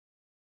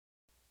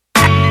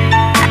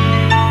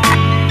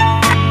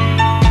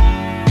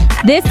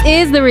This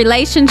is the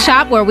Relation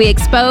Shop, where we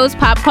expose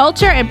pop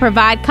culture and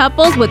provide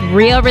couples with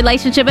real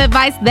relationship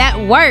advice that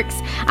works.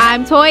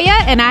 I'm Toya,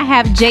 and I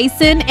have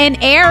Jason and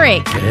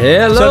Eric.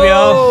 Hello. What's up,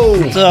 y'all?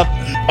 What's up?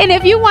 And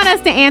if you want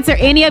us to answer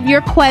any of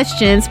your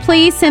questions,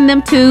 please send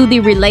them to the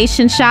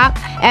Relation Shop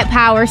at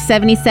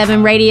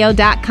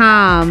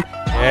power77radio.com.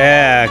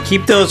 Yeah,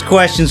 keep those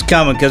questions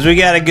coming because we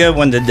got a good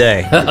one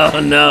today. Oh,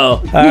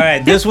 no. All right,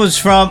 this one's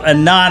from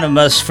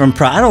Anonymous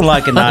I don't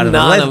like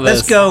Anonymous.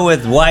 Let's go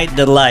with White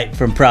Delight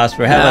from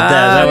Prosper. How about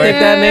that? I think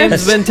that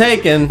name's been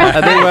taken.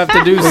 I think we'll have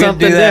to do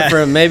something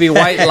different. Maybe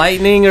White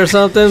Lightning or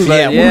something.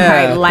 But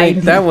yeah, I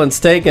think that one's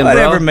taken,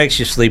 Whatever bro. makes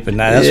you sleep at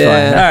night. That's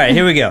fine. All right,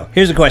 here we go.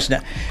 Here's a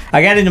question.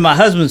 I got into my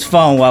husband's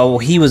phone while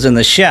he was in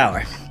the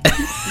shower.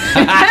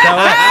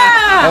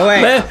 Oh,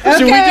 wait.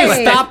 Should we just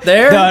stop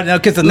there? No,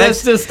 because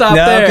Let's just stop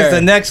there. because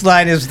the next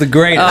line is the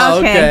greatest. Oh,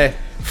 okay.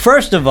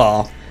 First of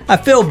all, I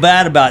feel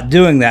bad about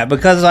doing that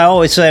because I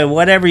always say,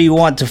 whatever you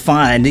want to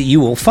find, you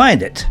will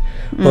find it.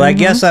 Well, I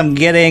guess I'm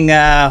getting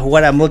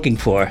what I'm looking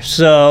for.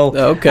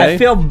 So I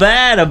feel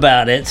bad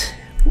about it.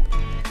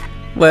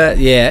 Well,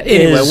 yeah.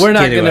 Anyway, we're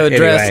not going to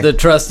address the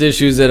trust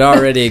issues that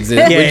already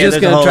exist. We're just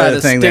going to try to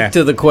stick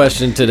to the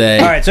question today.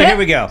 All right, so here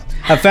we go.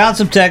 I found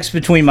some text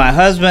between my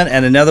husband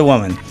and another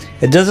woman.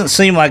 It doesn't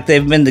seem like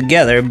they've been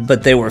together,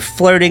 but they were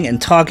flirting and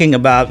talking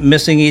about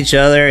missing each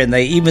other, and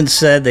they even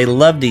said they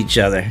loved each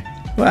other.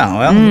 Wow,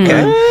 well,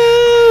 okay.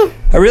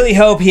 I really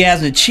hope he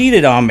hasn't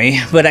cheated on me,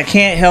 but I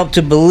can't help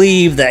to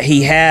believe that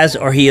he has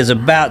or he is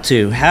about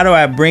to. How do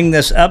I bring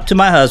this up to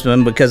my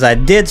husband? Because I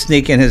did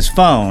sneak in his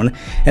phone,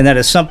 and that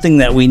is something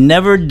that we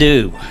never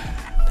do. Really?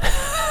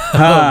 Wow.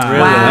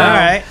 All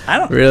right. I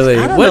don't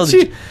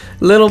know.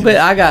 Little bit.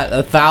 I got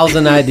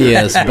 1,000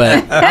 ideas,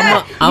 but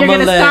I'm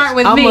gonna start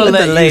with me. I'm gonna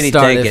Let the let lady you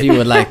start take if it. you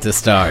would like to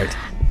start.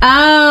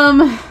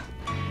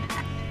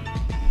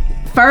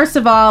 First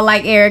of all,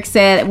 like Eric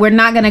said, we're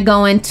not going to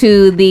go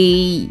into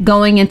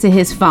going into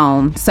his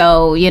phone.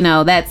 So, you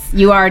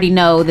already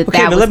know that Okay,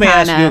 that but was let me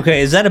ask kinda- you,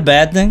 okay, is that a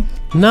bad thing?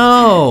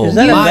 No, Is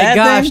that a my bad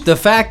gosh, thing? the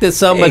fact that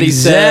somebody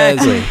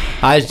Exactly.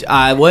 says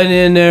I went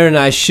in there and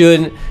I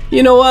shouldn't.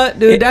 You know what,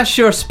 dude? That's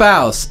your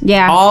spouse.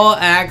 Yeah. All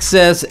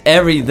access,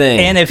 everything.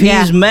 And if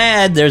he's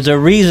mad, there's a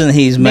reason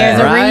he's mad.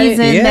 There's a Right?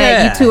 reason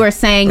that you two are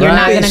saying you're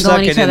not going to go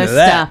in each other's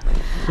stuff.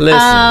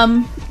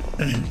 Listen,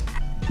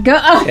 Go.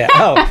 Oh. Yeah.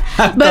 Oh.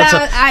 But so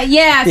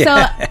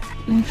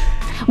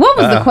what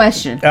was the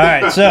question? All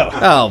right, so.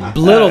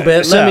 little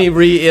bit. Let me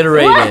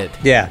reiterate it.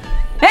 Yeah.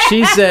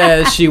 She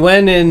says she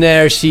went in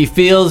there. She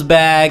feels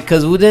bad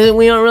because we don't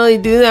really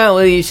do that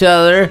with each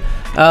other.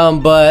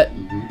 But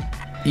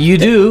you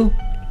do.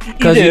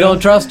 Because you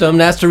don't trust them.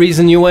 That's the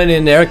reason you went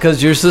in there,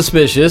 because you're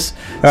suspicious.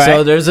 Right.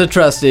 So there's a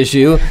trust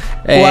issue.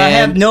 Well, I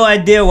have no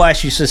idea why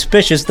she's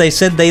suspicious. They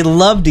said they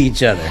loved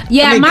each other.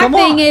 Yeah, I mean, my come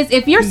thing on. is,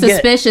 if you're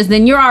suspicious,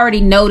 then you're already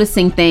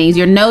noticing things.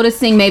 You're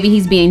noticing maybe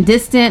he's being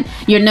distant.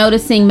 You're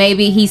noticing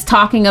maybe he's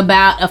talking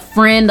about a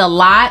friend a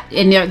lot,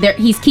 and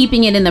he's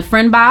keeping it in the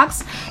friend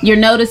box. You're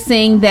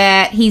noticing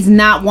that he's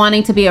not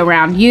wanting to be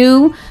around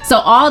you. So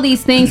all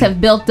these things have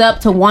built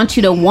up to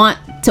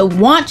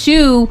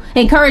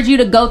encourage you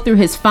to go through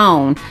his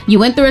phone. You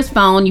went through his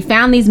phone, you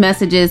found these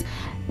messages.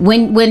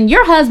 When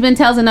your husband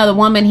tells another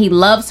woman he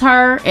loves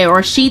her,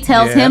 or she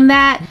tells him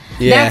that,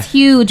 that's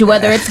huge.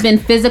 Whether it's been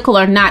physical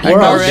or not,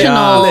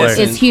 emotional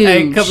is huge.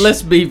 Hey,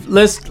 let's be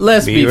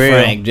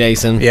frank,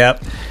 Jason.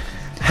 Yep.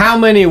 How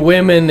many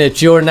women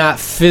that you're not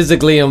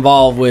physically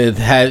involved with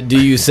do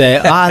you say,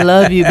 I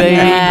love you, baby?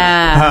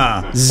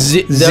 Yeah. Huh.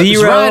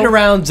 Zero? Right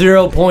around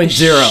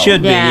 0.0.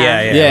 Should be.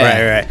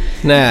 Yeah. Right.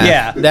 Nah.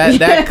 Yeah.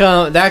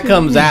 That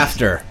comes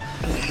after.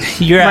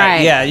 You're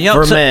right. Right. Yeah.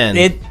 For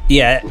men.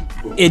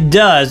 It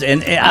does.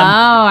 And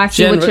I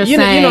see what you're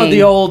saying. You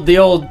know the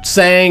old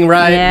saying,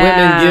 right?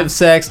 Yeah. Women give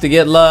sex to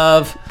get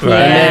love, Right.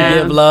 and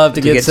men give love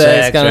to get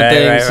sex, kind of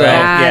thing. right, so, right.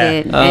 Got Yeah.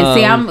 it. And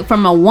see, I'm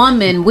from a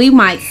woman. We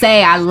might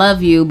say I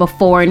love you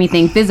before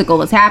anything physical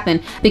has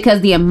happened,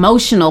 because the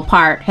emotional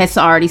part has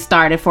already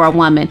started for a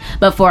woman.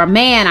 But for a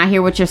man, I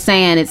hear what you're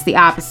saying. It's the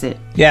opposite.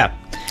 Yeah.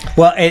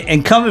 Well,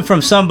 and coming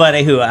from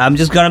somebody who, I'm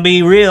just going to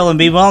be real and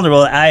be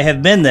vulnerable, I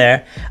have been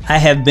there. I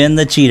have been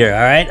the cheater,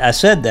 all right? I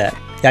said that.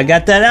 I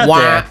got that out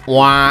there.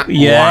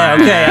 Yeah,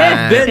 okay,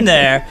 I've been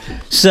there.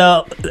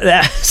 So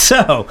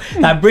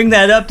I bring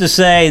that up to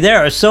say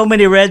there are so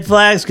many red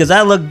flags, because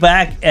I look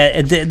back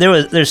at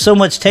there's so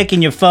much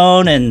taking your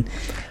phone and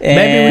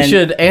maybe we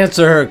should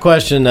answer her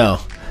question though.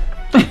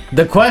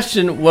 The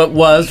question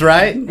was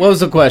right. What was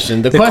the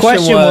question? The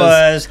question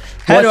was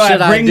how do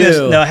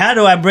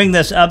I bring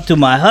this up to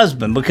my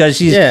husband, because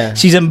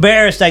she's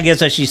embarrassed, I guess,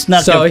 that she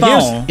snuck her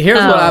phone. Here's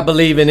what I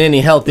believe in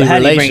any healthy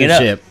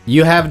relationship.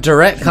 You have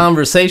direct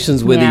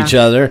conversations with each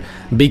other,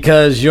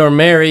 because you're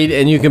married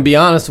and you can be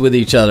honest with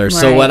each other. Right.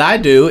 So what I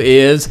do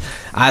is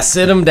I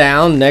sit him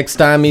down next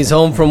time he's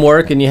home from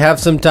work and you have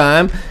some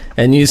time,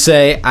 and you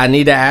say, I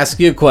need to ask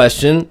you a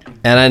question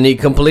and I need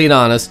complete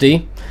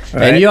honesty.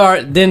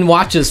 and then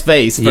watch his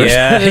face. First.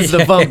 It's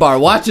the fun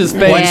part. Watch his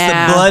face. Watch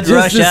the blood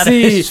rush out of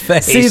his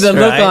face. See the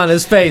look on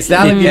his face.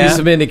 That'll give you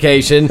some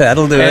indication.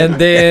 That'll do it. And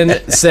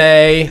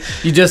then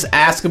you just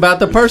ask about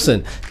the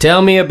person.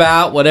 Tell me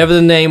about whatever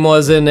the name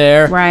was in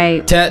there.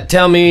 Right.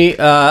 Tell me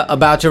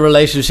about your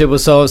relationship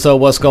with so-and-so.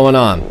 What's going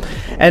on?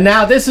 And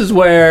now this is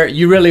where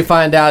you really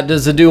find out,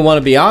 does the dude want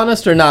to be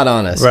honest or not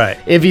honest? Right.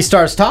 If he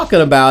starts talking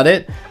about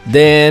it,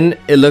 then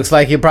it looks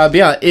like he'll probably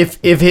be honest.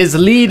 If his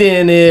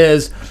lead-in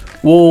is,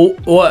 well,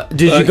 what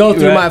did you go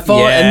through my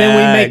phone? And then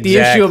we make the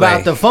issue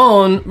about the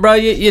phone, bro.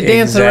 You're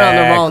dancing around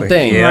the wrong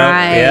thing.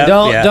 Right.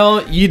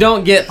 You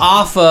don't get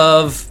off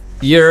of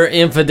your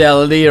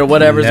infidelity or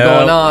whatever's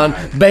going on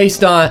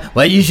based on,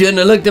 well, you shouldn't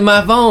have looked at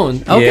my phone.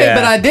 Okay,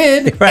 but I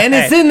did, and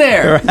it's in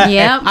there.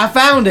 Yep. I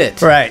found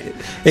it. Right.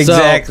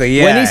 Exactly.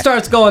 So when he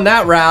starts going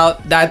that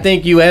route, I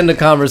think you end the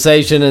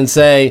conversation and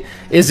say,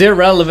 it's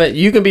irrelevant.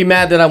 You can be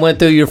mad that I went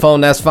through your phone.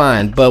 That's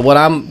fine. But what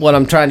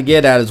I'm trying to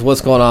get at is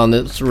what's going on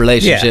in this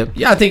relationship.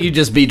 Yeah, I think you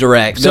just be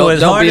direct. So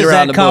as hard as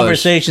that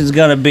conversation's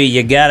going to be,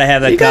 you got to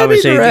have that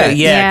conversation.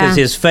 Yeah, because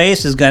his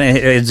face is going to,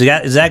 it's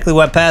exactly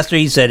what Pastor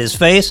he said. His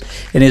face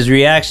and his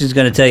reaction is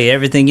going to tell you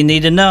everything you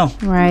need to know.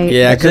 Right.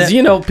 Yeah, because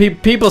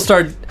people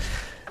start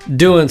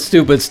doing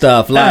stupid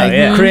stuff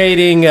like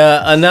creating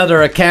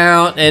another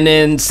account and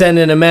then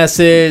sending a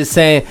message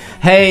saying,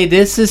 hey,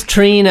 this is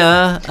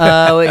Trina,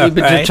 but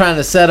you're trying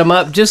to set them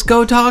up. Just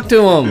go talk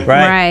to them.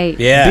 Right.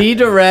 Yeah. Be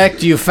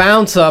direct. You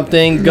found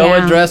something. Go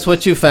address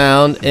what you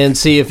found and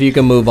see if you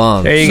can move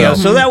on. There you go.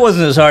 So that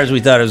wasn't as hard as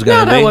we thought it was going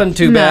to be. No, that wasn't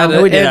too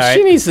bad. We did all right.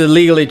 She needs to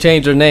legally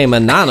change her name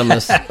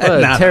Anonymous.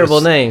 What a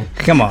terrible name.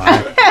 Come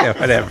on.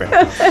 Whatever.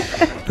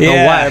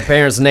 Why her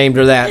parents named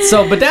her that.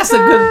 So, but that's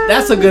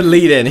a good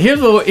lead-in. Here's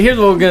what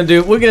we're gonna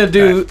do. We're gonna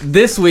do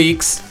this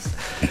week's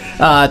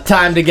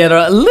time together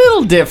a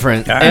little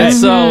different, and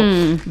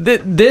so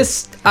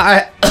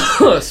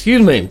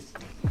excuse me.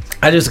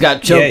 I just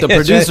got choked. The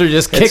producer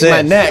just kicked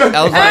my neck.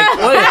 I was like,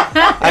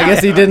 what? I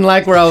guess he didn't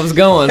like where I was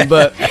going,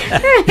 but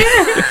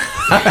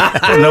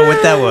I don't know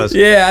what that was.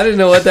 Yeah, I didn't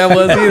know what that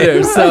was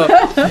either. So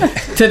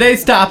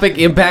today's topic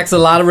impacts a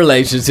lot of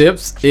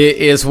relationships. It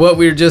is what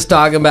we were just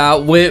talking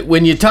about.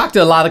 When you talk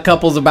to a lot of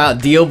couples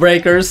about deal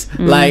breakers,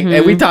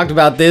 and we talked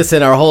about this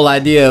in our whole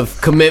idea of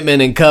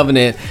commitment and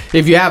covenant.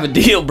 If you have a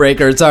deal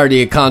breaker, it's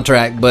already a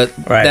contract, but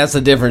that's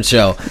a different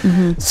show.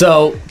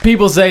 So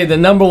people say the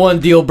number one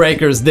deal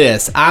breaker is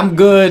this: I'm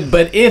good,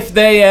 but if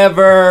they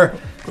ever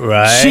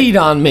cheat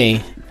on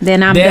me,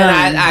 then I'm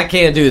done. I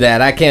can't do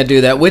that. I can't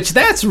do that. Which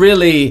that's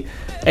really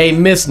a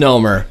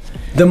misnomer.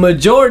 The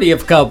majority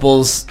of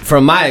couples,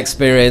 from my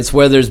experience,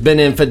 where there's been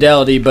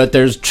infidelity, but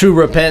there's true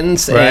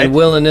repentance and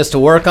willingness to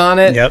work on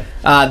it,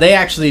 they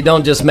actually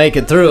don't just make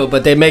it through it,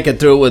 but they make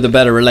it through it with a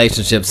better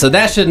relationship. So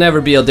that should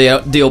never be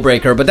a deal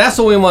breaker. But that's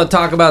what we want to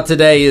talk about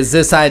today is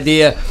this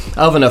idea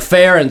of an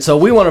affair. And so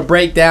we want to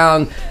break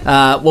down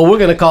what we're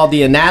going to call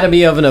the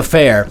anatomy of an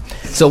affair.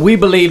 So we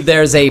believe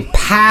there's a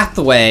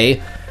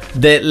pathway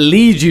that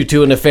leads you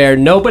to an affair.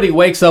 Nobody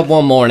wakes up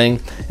one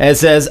morning and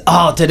says,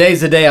 oh,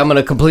 today's the day I'm going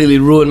to completely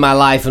ruin my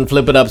life and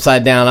flip it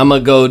upside down. I'm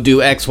going to go do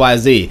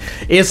XYZ.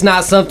 It's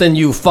not something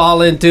you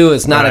fall into.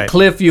 It's not a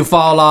cliff you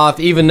fall off,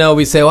 even though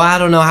we say, well, I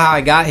don't know how I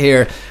got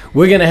here.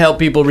 We're going to help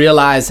people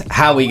realize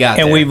how we got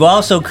there. And we've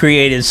also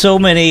created so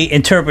many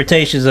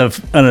interpretations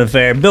of an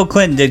affair. Bill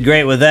Clinton did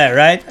great with that,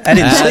 right? I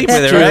didn't sleep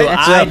with her, right?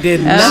 I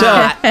did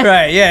not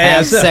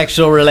have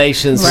sexual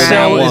relations with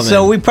that woman.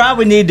 So we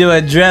probably need to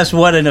address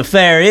what an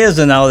affair is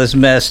and all this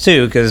mess,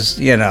 too, because,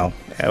 we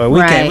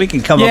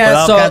can come up with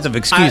all kinds of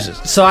excuses.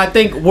 So I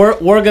think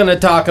we're going to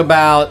talk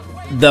about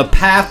the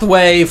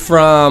pathway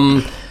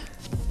from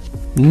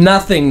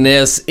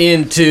nothingness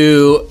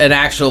into an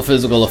actual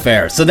physical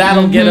affair. So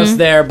that'll get us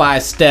there by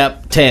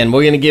step 10.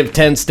 We're going to give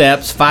 10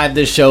 steps, 5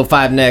 this show,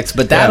 5 next,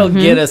 but that'll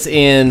get us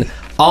in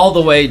all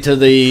the way to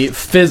the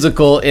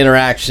physical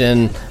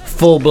interaction,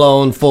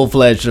 full-blown,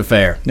 full-fledged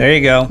affair. There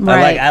you go.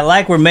 Right. I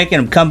like we're making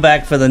them come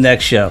back for the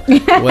next show.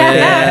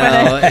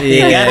 Well, you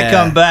got to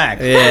come back.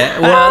 Yeah.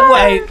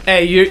 Well,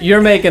 hey,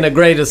 you're making a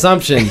great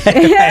assumption.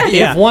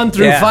 If 1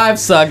 through 5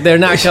 suck, they're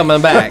not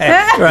coming back.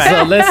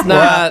 So let's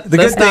not. The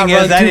good thing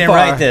is I didn't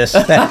write this.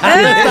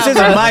 This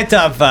isn't my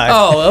top 5.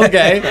 Oh,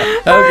 okay.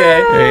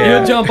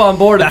 You'll jump on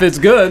board if it's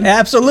good.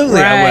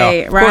 Absolutely, I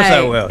will. Of course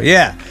I will.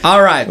 Yeah.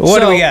 All right.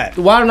 What do we got?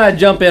 Why don't I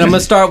jump in? I'm going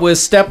to start with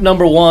step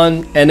number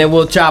 1, and then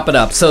we'll chop it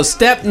up. So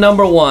step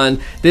number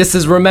 1, this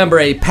is, remember,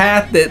 a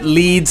path that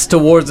leads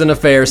towards an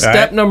affair.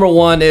 Step number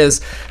 1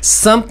 is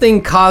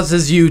something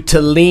causes you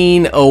to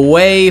lean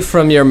away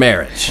from your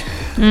marriage.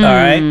 All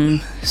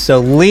right. So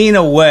lean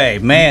away.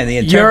 Man, the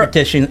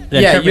interpretation of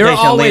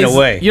lean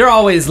away. You're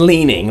always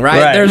leaning,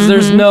 right?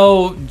 There's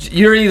no,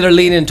 you're either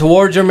leaning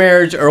towards your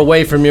marriage or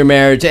away from your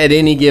marriage at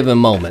any given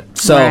moment.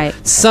 So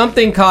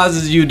something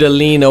causes you to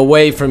lean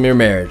away from your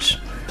marriage.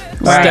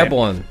 Step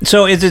 1.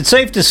 So is it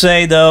safe to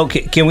say, though,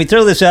 can we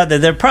throw this out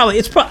that there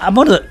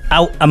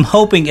I'm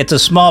hoping it's a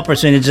small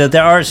percentage that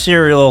there are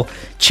serial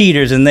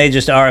cheaters and they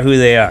just are who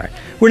they are.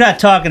 We're not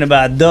talking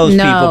about those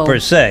people per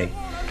se.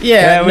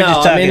 Yeah,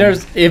 no, I mean,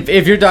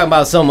 if you're talking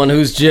about someone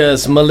who's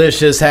just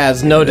malicious,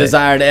 has no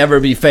desire to ever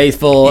be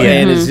faithful,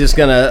 and is just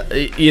gonna,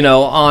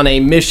 on a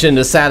mission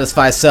to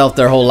satisfy self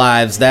their whole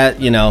lives, that,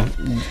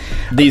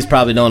 these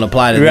probably don't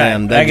apply to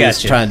them. They're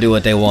just trying to do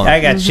what they want. I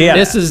got you.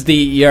 This is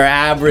your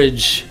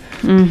average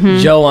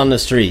Joe on the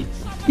street.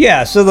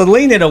 Yeah, so the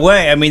leaning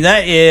away, I mean,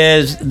 that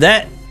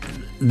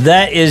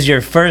is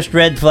your first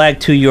red flag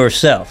to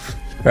yourself,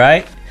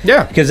 right?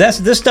 Yeah, because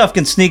this stuff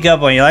can sneak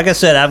up on you. Like I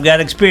said, I've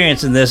got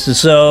experience in this, and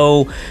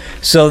so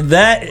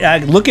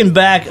that looking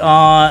back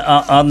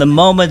on the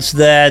moments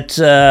that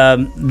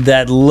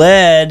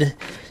led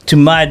to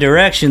my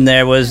direction,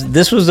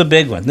 this was a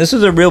big one. This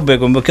is a real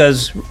big one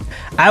because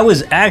I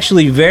was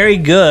actually very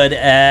good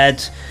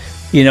at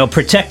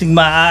protecting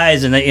my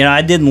eyes, and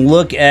I didn't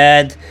look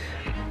at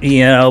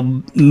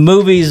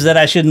movies that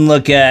I shouldn't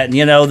look at.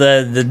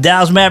 The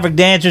Dallas Maverick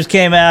Dancers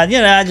came out.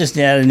 I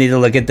didn't need to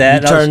look at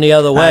that. You turned the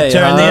other way. I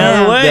turned the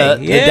other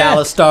way. The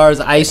Dallas Stars,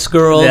 Ice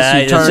Girls,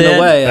 you turned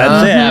away.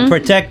 That's it. I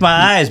protect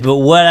my eyes. But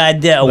what I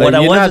did, you're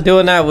not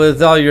doing that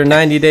with all your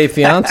 90-day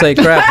fiance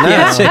crap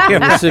now.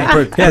 You should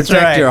protect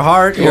your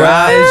heart, your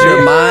eyes,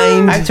 your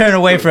mind. I turn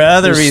away for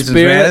other reasons,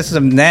 man. There's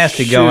some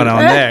nasty going on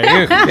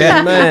there.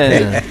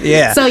 Man.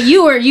 Yeah. So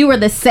you were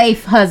the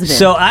safe husband.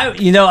 So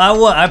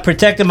I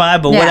protected my eye,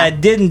 but what I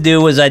didn't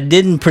do was I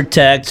didn't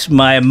protect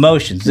my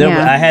emotions.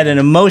 I had an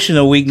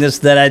emotional weakness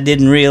that I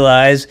didn't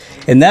realize,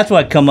 and that's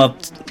what come up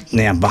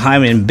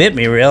behind me and bit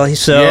me, really.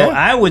 So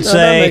I would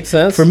say,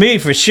 for me,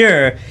 for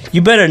sure,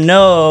 you better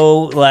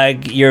know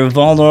your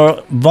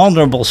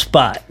vulnerable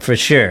spot for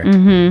sure,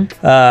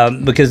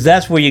 because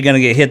that's where you're going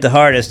to get hit the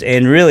hardest,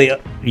 and really,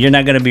 you're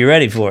not going to be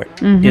ready for it.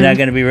 You're not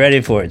going to be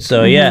ready for it.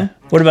 So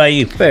What about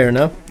you? Fair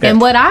enough. And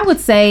what I would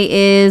say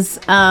is,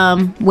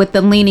 with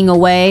the leaning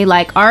away,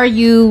 are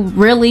you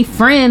really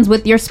friends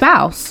with your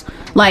spouse?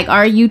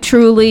 Are you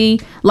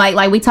truly,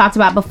 like we talked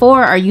about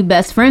before, are you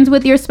best friends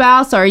with your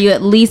spouse? Or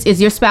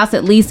is your spouse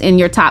at least in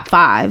your top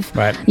 5?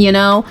 Right.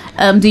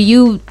 Do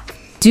you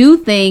do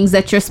things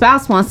that your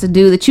spouse wants to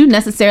do that you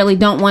necessarily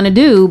don't want to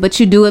do, but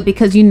you do it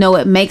because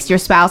it makes your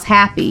spouse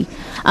happy?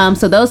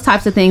 So those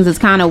types of things is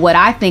kind of what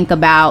I think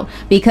about,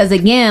 because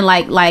again,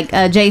 like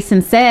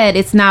Jason said,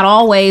 it's not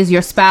always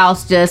your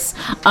spouse just,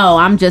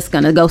 I'm just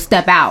gonna go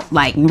step out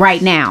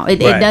right now. It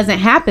doesn't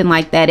happen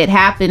like that. It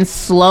happens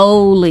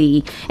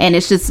slowly, and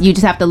it's just, you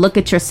just have to look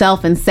at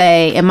yourself and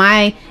say, am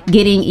I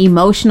getting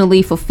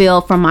emotionally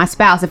fulfilled from my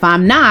spouse? If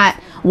I'm not,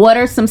 what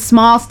are some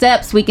small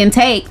steps we can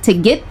take to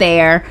get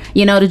there,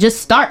 to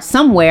just start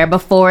somewhere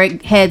before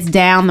it heads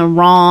down the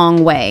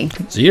wrong way?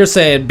 So you're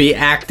saying be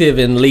active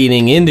in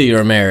leading into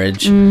your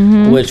marriage,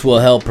 which will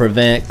help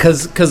prevent,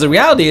 because the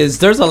reality is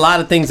there's a lot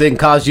of things that can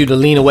cause you to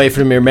lean away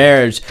from your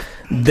marriage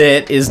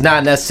that is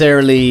not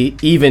necessarily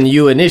even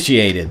you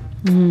initiated.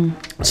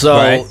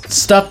 So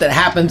stuff that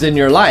happens in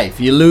your life,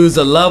 you lose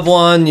a loved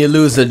one, you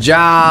lose a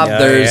job,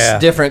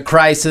 there's different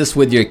crises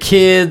with your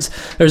kids,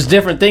 there's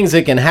different things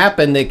that can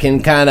happen that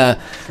can kind of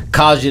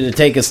cause you to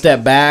take a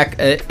step back.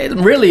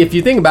 And really, if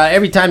you think about it,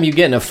 every time you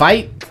get in a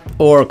fight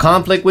or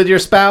conflict with your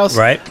spouse,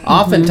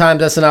 oftentimes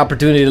that's an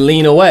opportunity to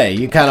lean away.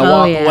 You kind of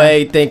walk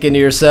away thinking to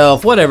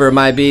yourself, whatever it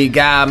might be,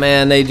 God,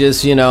 man, they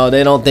just, they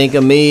don't think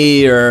of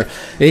me, or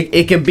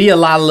it can be a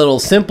lot of little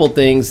simple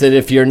things that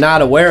if you're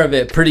not aware of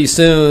it, pretty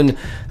soon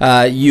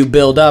you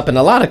build up. And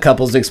a lot of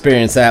couples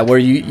experience that, where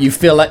you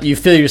feel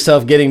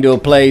yourself getting to a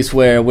place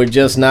where we're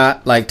just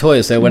not, like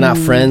Toya said, we're not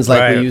friends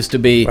like we used to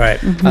be.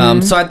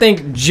 So I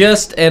think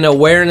just an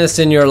awareness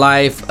in your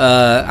life,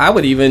 I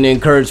would even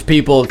encourage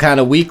people kind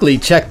of weekly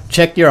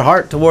check your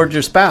heart towards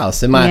your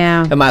spouse. Am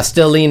I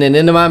still leaning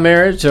into my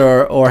marriage,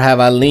 or have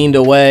I leaned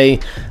away?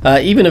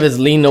 Even if it's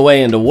leaning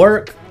away into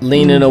work,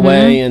 leaning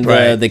away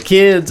into the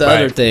kids,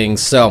 other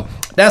things. So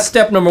that's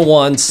step number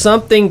 1.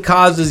 Something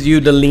causes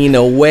you to lean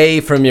away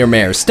from your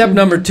marriage. Step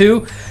number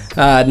 2,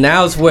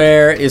 now is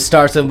where it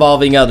starts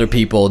involving other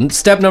people.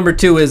 Step number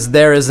 2 is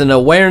there is an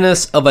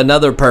awareness of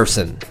another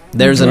person.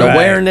 There's an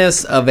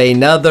awareness of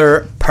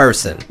another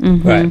person.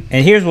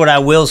 And here's what I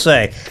will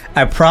say.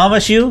 I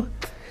promise you,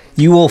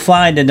 you will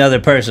find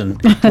another person.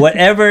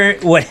 Whatever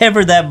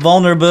that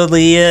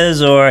vulnerability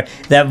is, or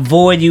that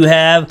void you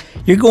have,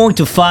 you're going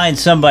to find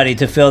somebody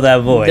to fill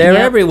that void. They're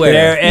everywhere.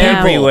 They're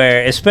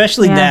everywhere,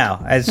 especially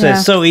now.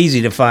 It's so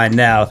easy to find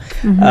now.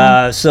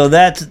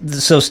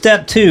 So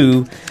step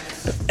 2,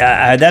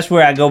 that's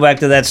where I go back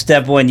to that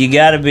step 1. You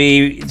got to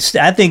be.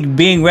 I think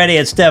being ready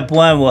at step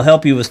 1 will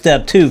help you with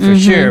step 2 for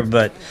sure.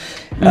 But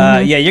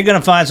you're going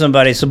to find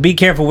somebody. So be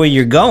careful where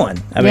you're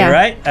going. I mean,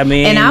 right?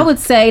 And I would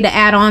say, to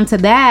add on to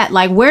that,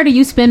 where do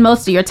you spend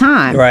most of your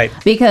time? Right.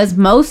 Because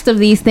most of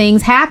these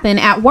things happen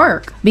at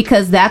work,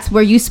 because that's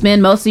where you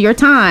spend most of your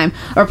time.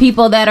 Or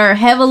people that are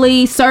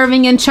heavily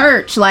serving in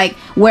church,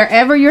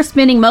 wherever you're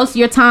spending most of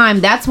your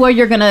time, that's where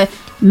you're going to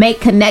make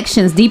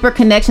connections, deeper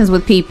connections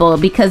with people,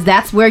 because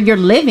that's where you're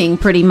living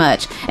pretty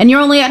much. And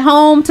you're only at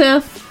home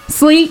to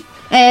sleep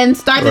and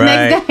start the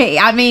next day.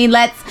 I mean,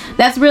 that's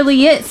that's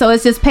really it. So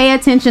it's just pay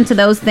attention to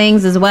those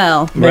things as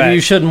well. Maybe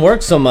you shouldn't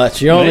work so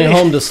much. You're only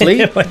home to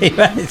sleep. I mean,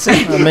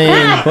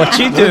 what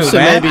you do, should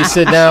man? maybe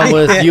sit down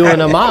with you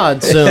and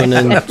Ahmad soon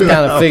and kind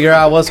of figure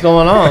out what's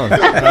going on.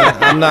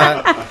 I'm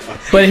not.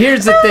 But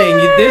here's the thing.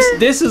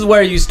 This is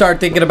where you start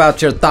thinking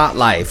about your thought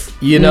life.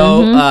 You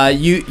know,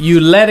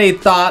 you let a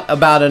thought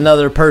about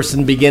another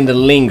person begin to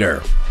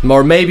linger.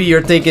 Or maybe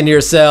you're thinking to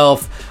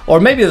yourself, or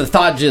maybe the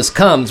thought just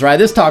comes, right?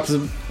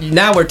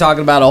 Now we're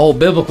talking about a whole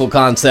biblical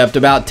concept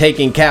about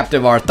taking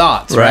captive our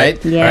thoughts,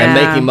 right? Yeah. And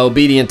making them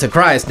obedient to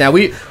Christ. Now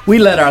we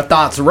let our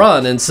thoughts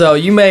run, and so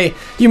you may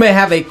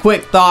have a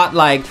quick thought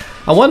like,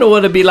 I wonder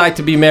what it'd be like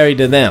to be married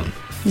to them.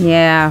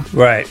 Yeah.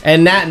 Right.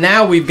 And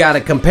now we've got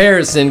a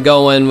comparison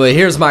going, well,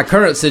 here's my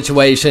current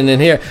situation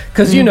and here.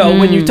 Because, you know,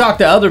 when you talk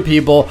to other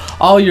people,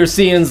 all you're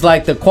seeing is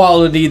like the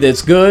quality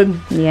that's good.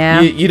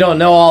 Yeah. You don't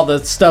know all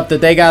the stuff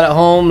that they got at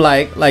home.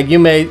 Like you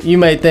may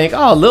think,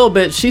 oh, a little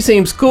bit, she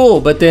seems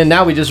cool. But then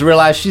now we just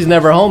realize she's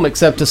never home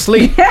except to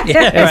sleep. That's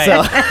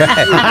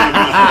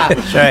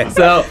right.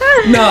 So,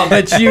 no,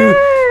 but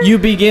you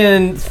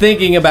begin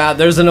thinking about,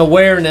 there's an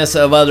awareness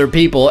of other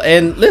people.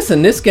 And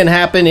listen, this can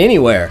happen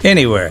anywhere.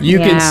 You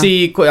can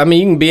see, I mean,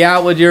 you can be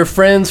out with your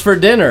friends for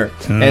dinner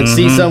and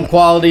see some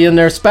quality in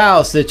their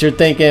spouse that you're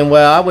thinking,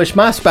 well, I wish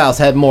my spouse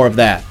had more of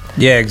that.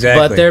 Yeah,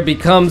 exactly. But there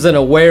becomes an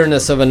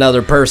awareness of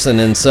another person,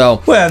 and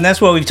so... Well, and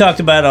that's what we've talked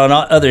about on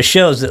other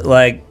shows, that,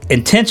 like,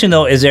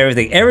 intentional is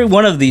everything. Every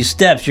one of these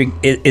steps,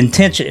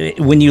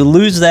 when you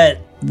lose that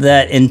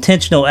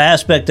intentional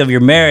aspect of your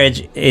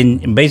marriage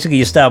and basically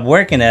you stop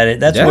working at it,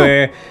 that's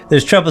where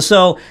there's trouble.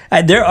 So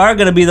there are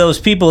going to be those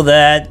people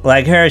that,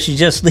 like her, she's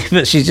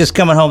just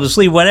coming home to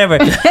sleep, whatever.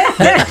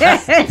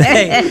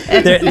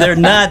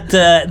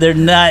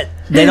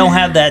 They don't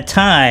have that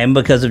time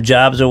because of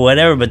jobs or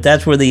whatever, but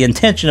that's where the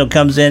intentional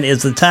comes in.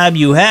 Is the time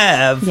you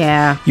have,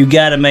 you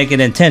got to make it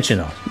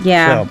intentional.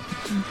 Yeah. So.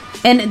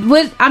 And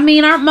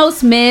aren't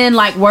most men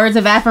like words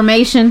of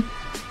affirmation?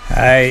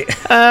 A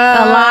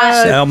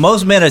lot. So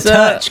most men are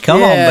touch.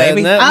 Come on,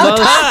 baby.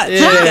 Touch.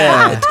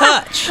 Yeah.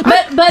 Touch.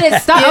 But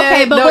it's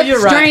okay. But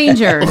with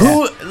strangers,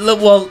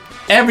 right.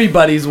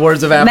 Everybody's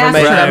words of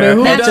affirmation. Right. I mean,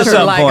 who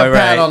doesn't like a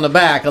pat on the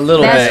back a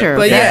little bit? True.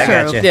 But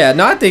That's true. Yeah,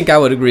 no, I think I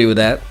would agree with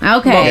that.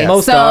 Okay,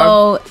 most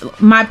so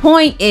my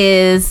point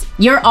is,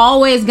 you're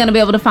always going to be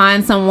able to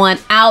find someone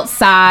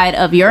outside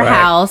of your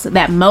house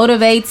that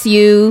motivates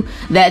you,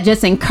 that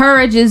just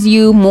encourages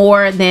you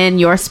more than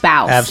your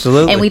spouse.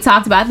 Absolutely. And we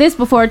talked about this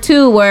before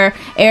too, where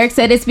Eric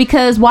said it's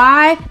because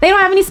why? They don't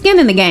have any skin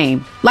in the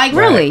game. Like,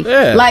 really.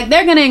 Yeah. Like,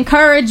 they're going to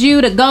encourage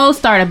you to go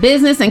start a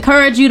business,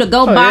 encourage you to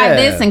go buy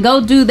this and go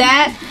do that.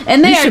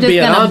 And they are just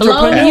going to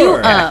blow you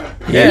up.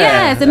 Yeah.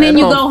 Yes, and then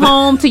you go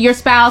home to your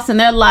spouse and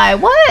they're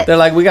like, what? They're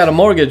like, we got a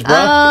mortgage,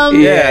 bro. We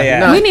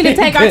need to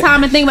take our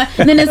time and think about it.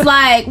 And then it's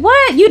like,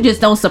 what? You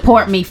just don't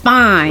support me.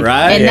 Fine.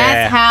 Right. And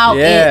that's how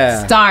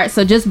it starts.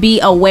 So just be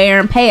aware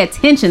and pay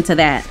attention to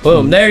that.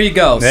 Boom. There you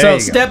go.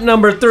 Step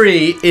number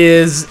 3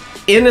 is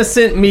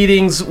innocent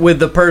meetings with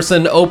the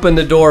person open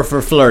the door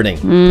for flirting.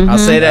 I'll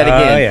say that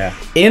again.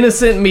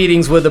 Innocent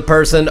meetings with the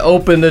person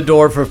open the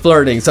door for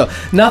flirting. So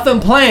nothing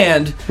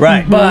planned,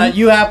 right? But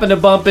you happen to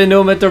bump into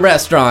them at the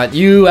restaurant.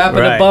 You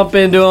happen to bump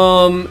into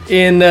them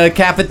in the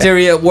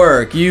cafeteria at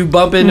work. You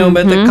bump into them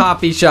at the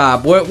coffee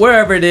shop,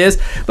 wherever it is.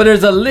 But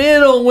there's a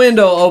little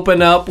window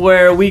open up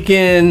where we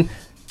can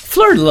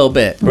flirt a little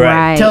bit,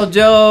 right? Tell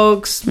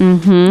jokes,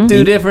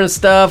 do different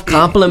stuff,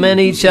 compliment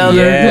each other.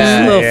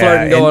 There's a little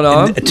flirting going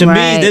on. To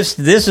me,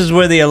 this is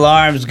where the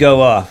alarms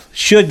go off.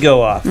 Should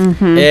go off.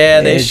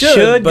 Yeah, they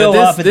should go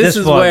off at this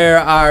is point. Where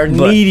our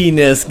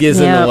neediness gets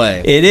in the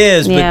way. It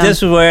is, but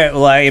this is where,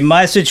 like in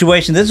my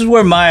situation, this is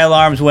where my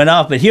alarms went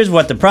off. But here's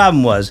what the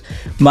problem was: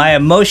 my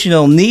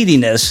emotional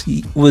neediness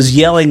was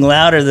yelling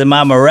louder than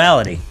my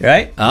morality.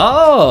 Right? Oh,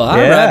 all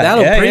right,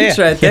 that'll preach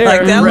right there,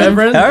 like that,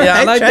 Reverend. Right,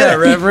 I like that,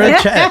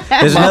 Reverend.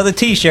 There's another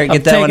T-shirt.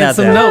 Get that one out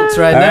there. I'm taking some notes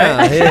right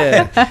now.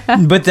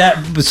 Yeah. But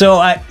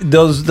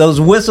those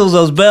whistles,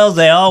 those bells,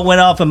 they all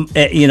went off.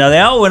 They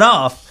all went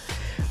off.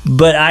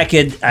 But I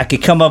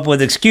could come up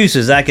with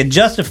excuses. I could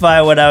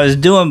justify what I was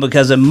doing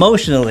because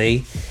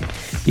emotionally,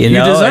 you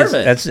deserve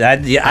it. I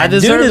do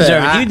deserve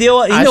it. You know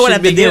what I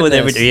have to deal with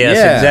every day.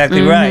 Yes,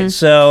 exactly right.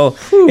 So,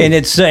 and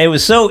it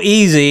was so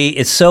easy.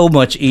 It's so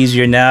much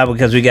easier now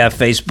because we got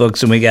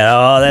Facebooks and we got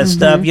all that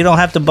stuff. You don't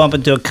have to bump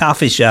into a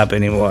coffee shop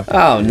anymore.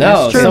 Oh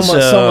no!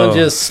 Someone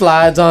just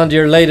slides onto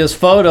your latest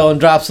photo and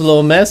drops a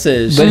little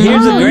message. But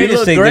here's the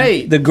greatest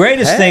thing. The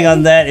greatest thing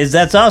on that is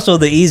that's also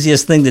the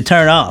easiest thing to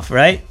turn off.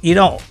 Right? You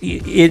don't. But you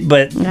got to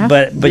get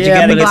to that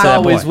point. It's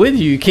always with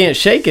you. You can't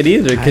shake it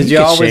either because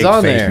you're always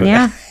on there.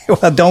 Yeah.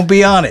 Well, don't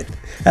be on it.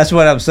 That's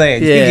what I'm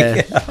saying.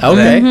 Yeah.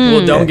 Okay.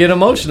 Well, don't get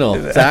emotional.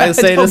 So I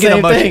say the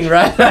same thing,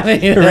 right?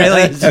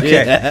 Really?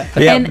 Okay.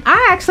 Yeah. And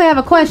I actually have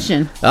a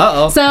question.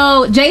 Uh-oh.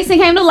 So Jason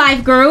came to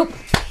Life Group.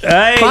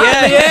 Hey,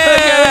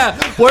 yeah.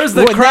 Where's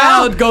the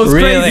crowd goes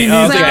really? crazy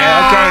music?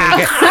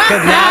 Okay.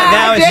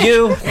 Now it's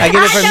you. I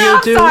get it from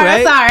you too,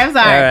 right? I'm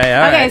sorry. All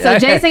right. Okay, so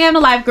Jason and the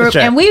Life Group,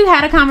 and we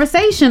had a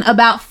conversation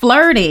about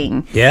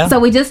flirting. Yeah. So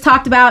we just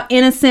talked about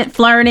innocent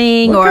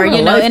flirting, or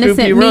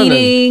innocent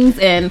meetings,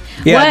 and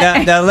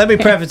Now let me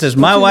preface this.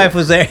 My wife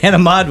was there, and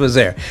Ahmad was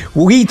there.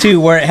 We two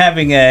weren't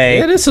having a.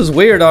 Yeah, this is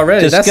weird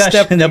already. That's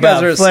discussion you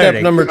guys are at flirting.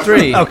 step number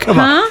 3. Oh, come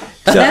on.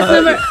 That's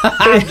number.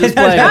 I'm just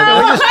playing.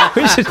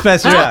 We just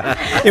mess it up.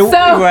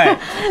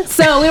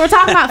 So we were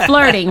talking about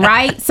flirting,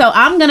 right? So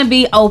I'm gonna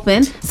be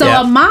open. So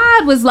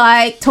Ahmad was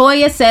like,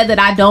 Toya said that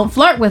I don't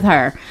flirt with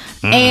her.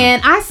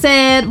 And I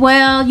said,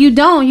 well, you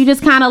don't. You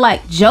just kind of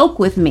like joke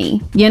with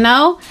me,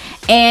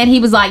 And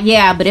he was like,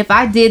 yeah, but if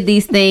I did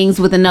these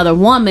things with another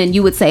woman,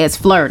 you would say it's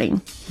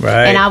flirting.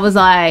 Right. And I was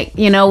like,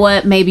 you know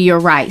what? Maybe you're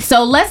right.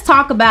 So let's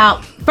talk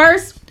about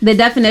first the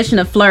definition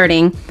of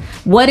flirting.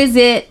 What is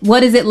it?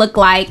 What does it look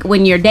like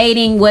when you're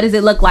dating? What does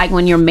it look like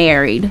when you're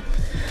married?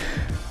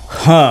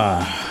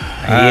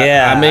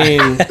 Yeah. I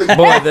mean,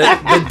 boy,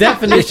 the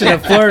definition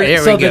of flirting.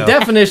 So the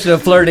definition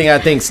of flirting, I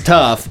think, is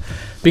tough.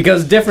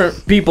 Because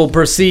different people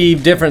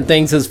perceive different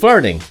things as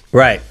flirting,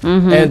 right?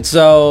 Mm-hmm. And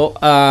so,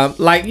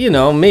 like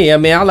me, I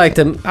mean, I like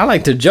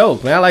to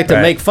joke, man. I like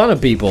to make fun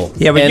of people.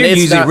 Yeah, but you're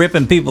usually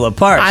ripping people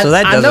apart, so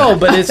that doesn't. I know,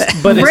 but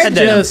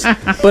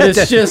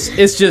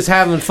it's just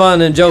having fun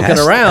and joking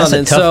around, that's a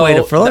and tough so way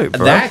to flirt,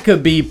 bro. That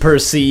could be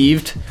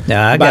perceived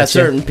by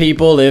certain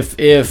people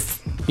if.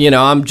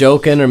 I'm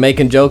joking or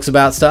making jokes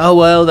about stuff. Oh,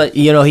 well,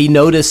 he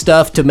noticed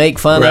stuff to make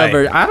fun of,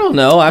 or I don't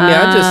know. I mean,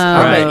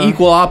 I'm an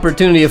equal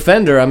opportunity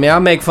offender. I mean, I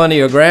make fun of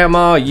your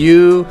grandma,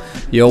 your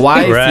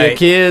wife, your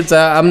kids.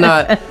 I'm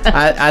not,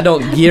 I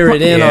don't gear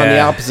it in on the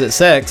opposite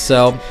sex.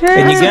 So,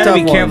 and you got to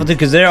be careful too,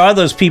 because there are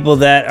those people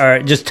that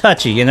are just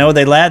touchy.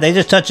 They laugh, they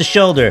just touch a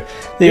shoulder.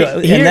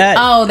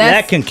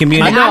 That can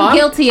communicate. I'm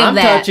guilty of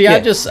that. I'm touchy. Yeah.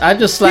 I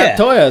just slapped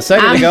Toya a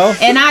second ago.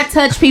 And I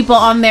touch people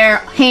on their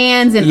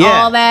hands and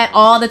all that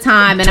all the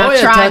time. And Toya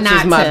I try not to.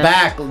 touches my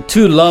back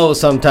too low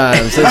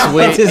sometimes. It's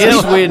weird.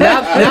 It's weird.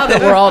 Now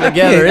that we're all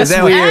together, it's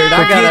weird.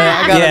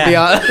 I gotta be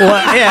honest.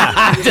 Well, yeah.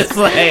 I'm just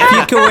like, if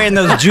you could wear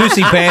those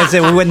juicy pants,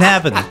 it wouldn't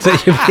happen.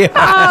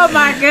 Oh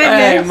my goodness.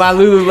 Hey, my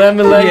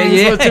Lululemon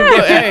leggings.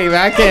 Hey, man,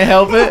 I can't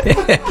help it.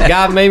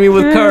 God made me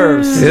with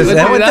curves. Is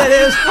that what that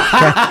is?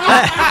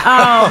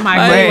 Oh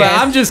my goodness.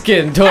 I'm just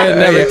kidding. Toya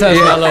never touched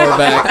my lower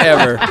back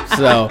ever.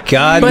 So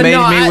God made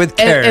me with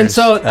curves. And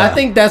so I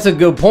think that's a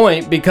good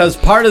point, because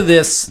part of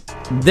this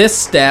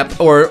step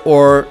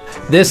or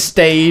this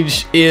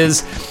stage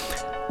is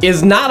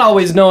not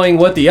always knowing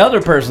what the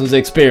other person's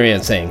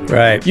experiencing.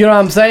 Right. You know what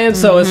I'm saying?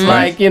 So it's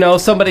like,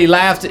 somebody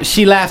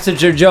she laughs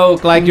at your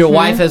joke like your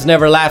wife has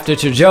never laughed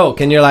at your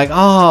joke. And you're like,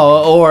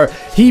 oh, or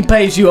he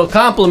pays you a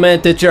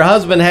compliment that your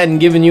husband hadn't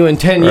given you in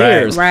 10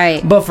 years.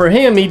 Right. But for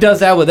him, he does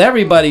that with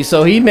everybody,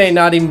 so he may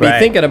not even be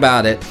thinking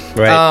about it.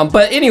 Right.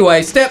 But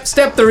anyway, step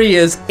 3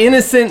 is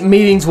innocent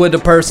meetings with the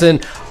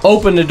person.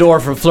 Open the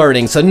door for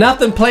flirting. So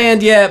nothing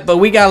planned yet, but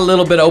we got a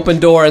little bit open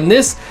door. And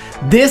this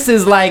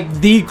is like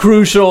the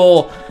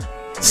crucial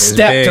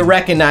step to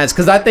recognize,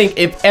 because I think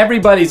if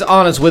everybody's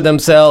honest with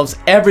themselves,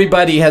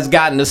 everybody has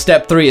gotten to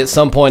step 3 at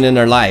some point in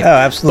their life. Oh,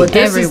 absolutely. But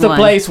this is the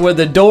place where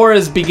the door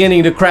is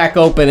beginning to crack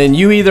open, and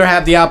you either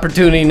have the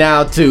opportunity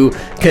now to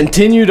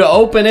continue to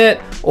open it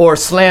or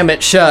slam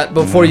it shut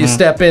before you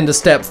step into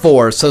step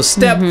 4. So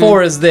step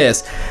 4 is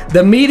this: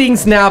 the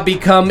meetings now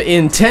become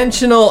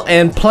intentional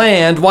and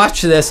planned,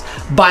 watch this,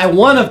 by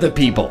one of the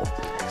people,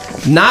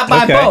 not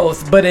by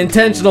both, but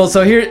intentional.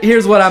 So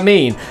here's what I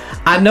mean.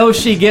 I know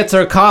she gets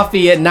her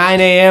coffee at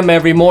 9 a.m.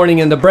 every morning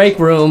in the break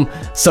room,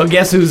 so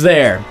guess who's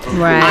there?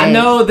 Right. I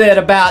know that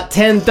about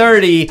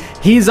 10:30,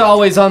 he's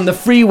always on the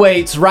free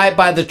weights right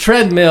by the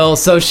treadmill,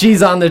 so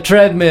she's on the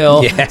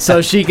treadmill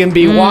so she can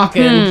be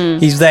walking.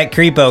 He's that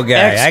creepo guy.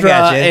 Extra I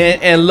got you.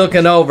 And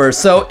looking over.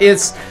 So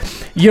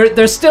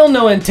there's still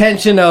no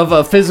intention of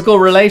a physical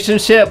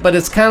relationship, but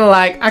it's kind of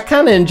like, I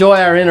kind of enjoy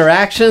our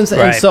interactions.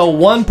 And so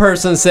one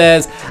person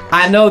says,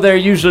 I know they're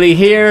usually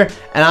here,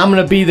 and I'm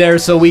going to be there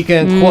so we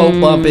can, quote,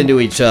 bump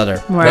into each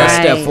other. Right. That's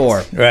step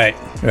 4. Right.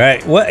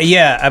 Well,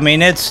 yeah, I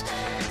mean, and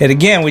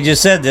again, we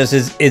just said this,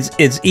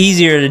 it's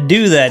easier to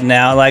do that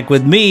now. Like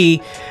with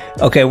me,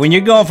 okay, when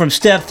you're going from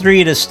step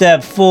 3 to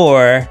step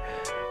 4,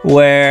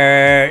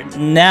 where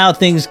now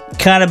things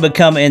kind of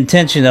become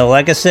intentional.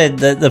 Like I said,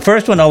 the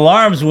first one,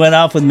 alarms went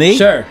off with me.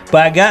 Sure.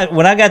 But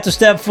when I got to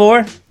step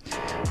 4,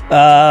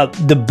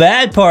 the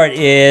bad part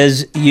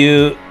is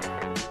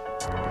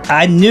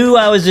I knew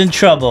I was in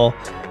trouble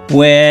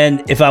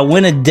when if I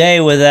went a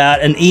day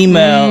without an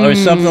email or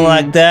something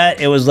like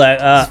that, it was like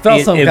it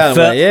felt some kind of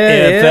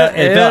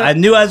way. I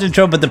knew I was in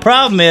trouble. But the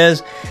problem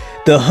is,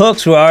 the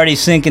hooks were already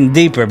sinking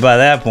deeper by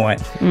that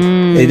point.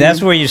 And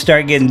that's where you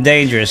start getting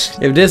dangerous.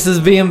 If this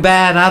is being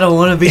bad, I don't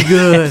want to be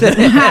good.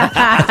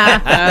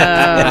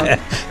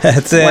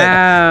 That's it.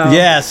 Wow.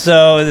 Yeah.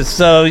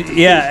 So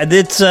yeah,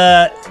 it's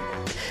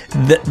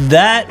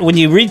that when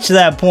you reach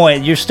that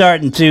point, you're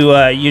starting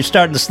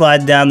to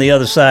slide down the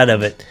other side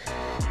of it.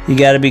 You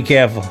got to be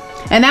careful.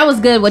 And that was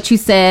good what you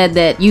said,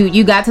 that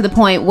you got to the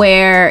point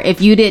where if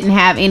you didn't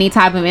have any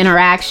type of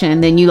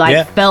interaction, then you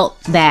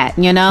felt that,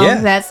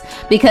 that's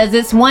because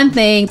it's one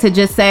thing to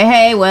just say,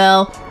 hey,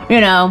 well,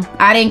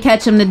 I didn't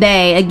catch him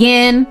today.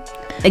 Again,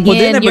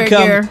 then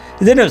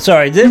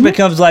it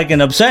becomes like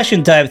an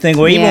obsession type thing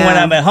where even when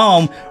I'm at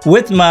home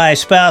with my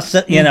spouse,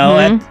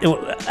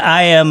 I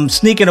am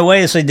sneaking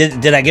away to say,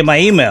 did I get my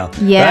email?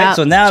 Yeah. Right?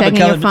 So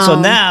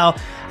now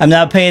I'm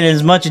not paying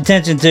as much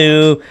attention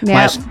to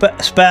my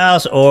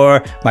spouse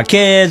or my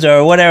kids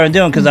or whatever I'm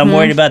doing because I'm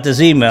worried about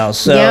this email.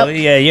 So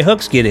your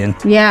hooks get in.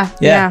 Yeah.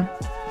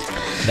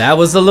 That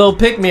was the little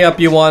pick-me-up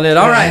you wanted.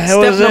 All right,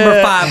 step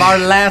number 5, our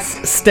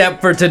last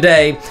step for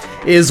today,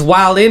 is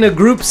while in a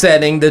group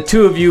setting, the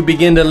two of you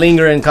begin to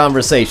linger in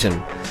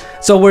conversation.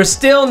 So we're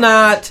still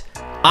not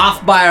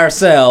off by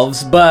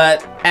ourselves,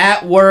 but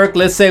at work,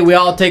 let's say we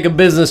all take a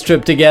business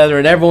trip together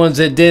and everyone's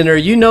at dinner.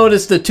 You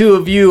notice the two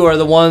of you are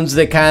the ones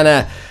that kind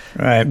of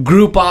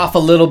group off a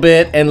little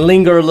bit and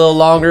linger a little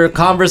longer.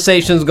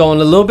 Conversation's going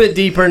a little bit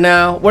deeper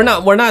now. We're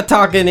not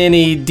talking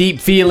any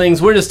deep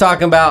feelings. We're just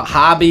talking about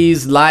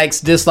hobbies,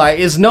 likes,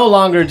 dislikes. It's no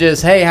longer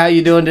just, hey, how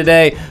you doing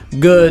today?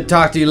 Good,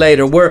 talk to you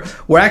later. We're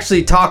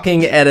actually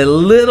talking at a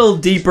little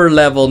deeper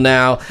level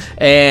now,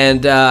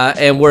 and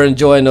we're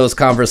enjoying those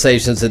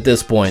conversations at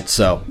this point.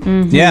 So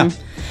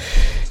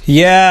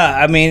yeah,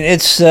 I mean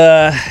it's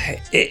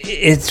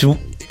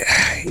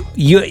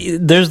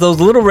there's those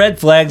little red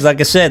flags,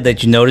 like I said,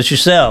 that you notice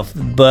yourself,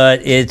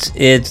 but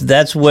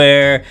that's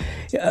where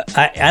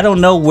I don't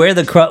know where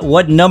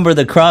what number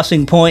the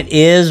crossing point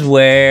is,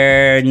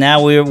 where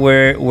now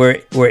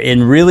we're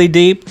in really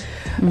deep.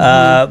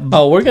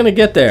 We're gonna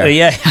get there.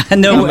 Yeah, I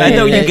know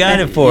you got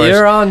it for us.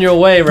 You're on your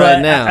way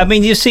right now. I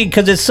mean, you see,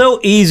 because it's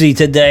so easy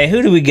today.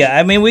 Who do we got?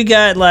 I mean, we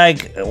got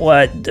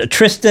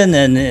Tristan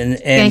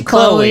and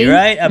Chloe,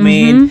 right? I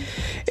mean.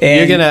 And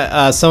you're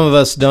gonna. Some of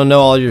us don't know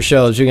all your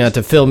shows. You're gonna have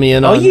to fill me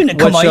in on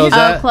what show's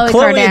that.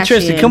 Chloe and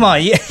Tristan, come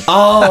on. Yeah.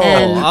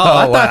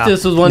 I thought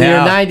this was one of your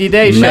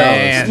 90-day shows.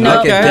 Man,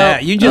 look at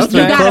that. You just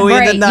threw Chloe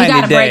in the 90-day. You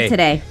got a break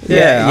today.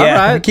 Yeah. All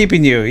right. I'm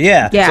keeping you.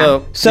 Yeah.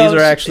 So these are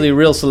actually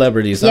real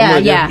celebrities.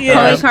 Yeah.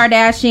 Khloe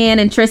Kardashian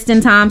and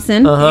Tristan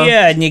Thompson.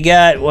 Yeah, and you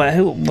got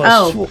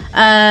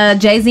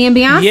Jay-Z and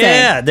Beyonce.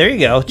 Yeah, there you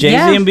go.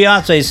 Jay-Z and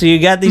Beyonce. So you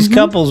got these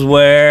couples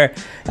where,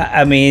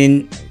 I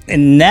mean.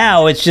 And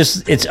now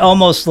it's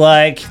almost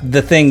like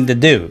the thing to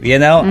do,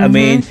 I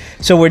mean,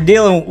 so we're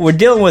dealing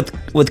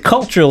with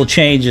cultural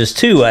changes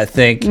too. I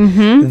think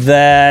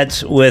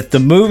that with the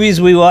movies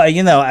we watch,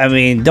 I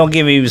mean, don't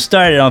get me even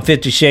started on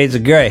 50 Shades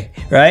of Grey,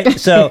 right?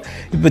 So,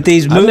 but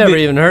these movies, I've never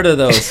even heard of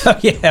those.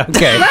 Yeah,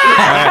 okay.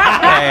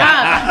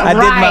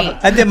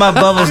 I did my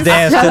bubbles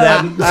dance to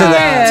that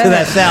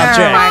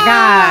soundtrack. Oh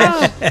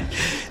my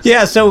gosh.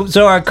 Yeah, so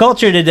our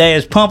culture today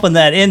is pumping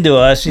that into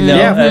us, for sure.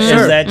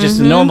 Is that just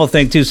a normal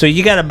thing too? So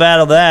you got to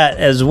battle that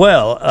as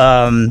well,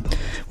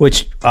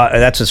 which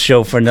that's a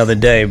show for another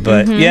day.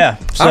 But So.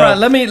 All right,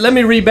 let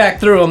me read back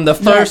through them. The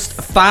first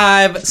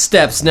 5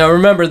 steps. Now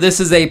remember, this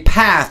is a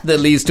path that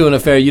leads to an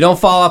affair. You don't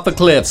fall off a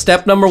cliff.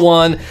 Step number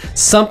 1: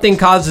 something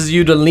causes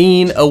you to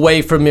lean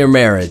away from your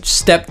marriage.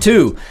 Step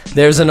 2: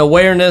 there's an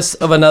awareness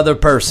of another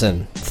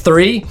person.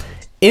 3: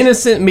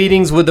 innocent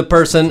meetings with the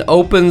person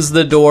opens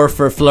the door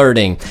for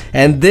flirting.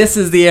 And this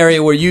is the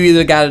area where you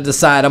either got to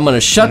decide, I'm going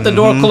to shut the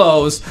door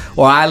closed,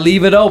 or I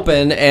leave it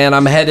open and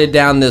I'm headed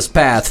down this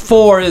path.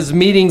 4 is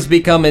meetings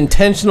become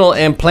intentional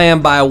and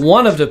planned by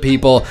one of the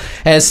people.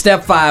 And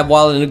step 5,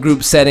 while in a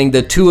group setting,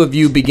 the two of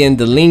you begin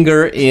to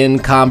linger in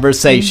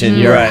conversation.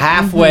 You're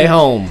halfway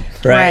home.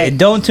 Right. And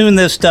don't tune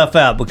this stuff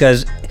out,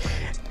 because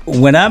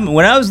when I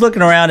was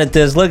looking around at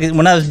this,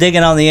 when I was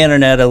digging on the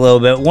internet a little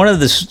bit, one of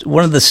the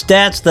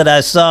stats that I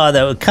saw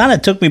that kind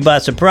of took me by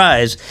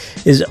surprise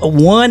is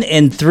 1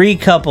 in 3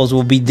 couples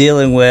will be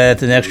dealing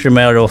with an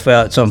extramarital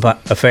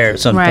affair at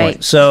some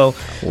point. So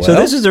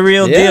this is a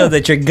real deal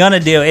that you're gonna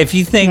deal. If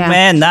you think,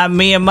 man, not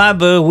me and my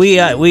boo, we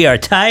are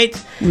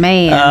tight.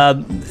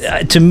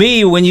 Man, to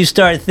me, when you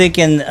start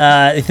thinking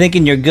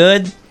you're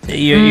good,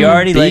 you're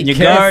already letting your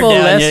guard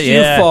down. Lest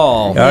you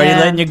fall. You're already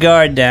letting your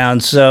guard down.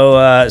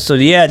 So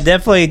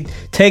definitely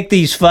take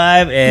these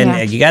 5,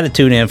 and you got to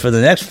tune in for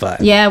the next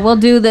 5. Yeah, we'll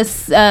do this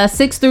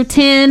 6 through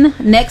 10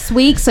 next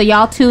week. So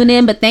y'all tune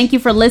in. But thank you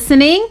for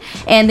listening.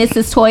 And this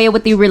is Toya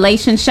with the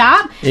Relation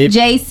Shop.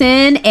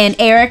 Jason and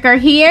Eric are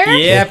here.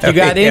 Yeah, if you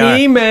got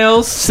any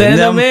emails, send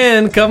them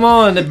in. Come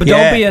on, but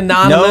don't be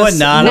anonymous.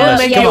 No anonymous.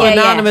 We'll make you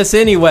anonymous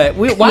anyway.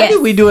 Why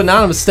did we do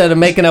anonymous instead of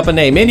making up a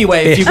name?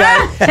 Anyway, if you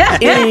got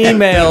any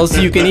emails,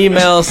 you can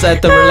email us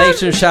at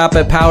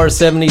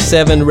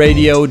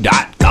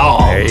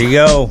therelationshop@power77radio.com. There you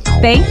go.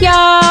 Thank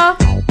y'all.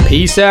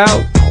 Peace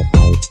out.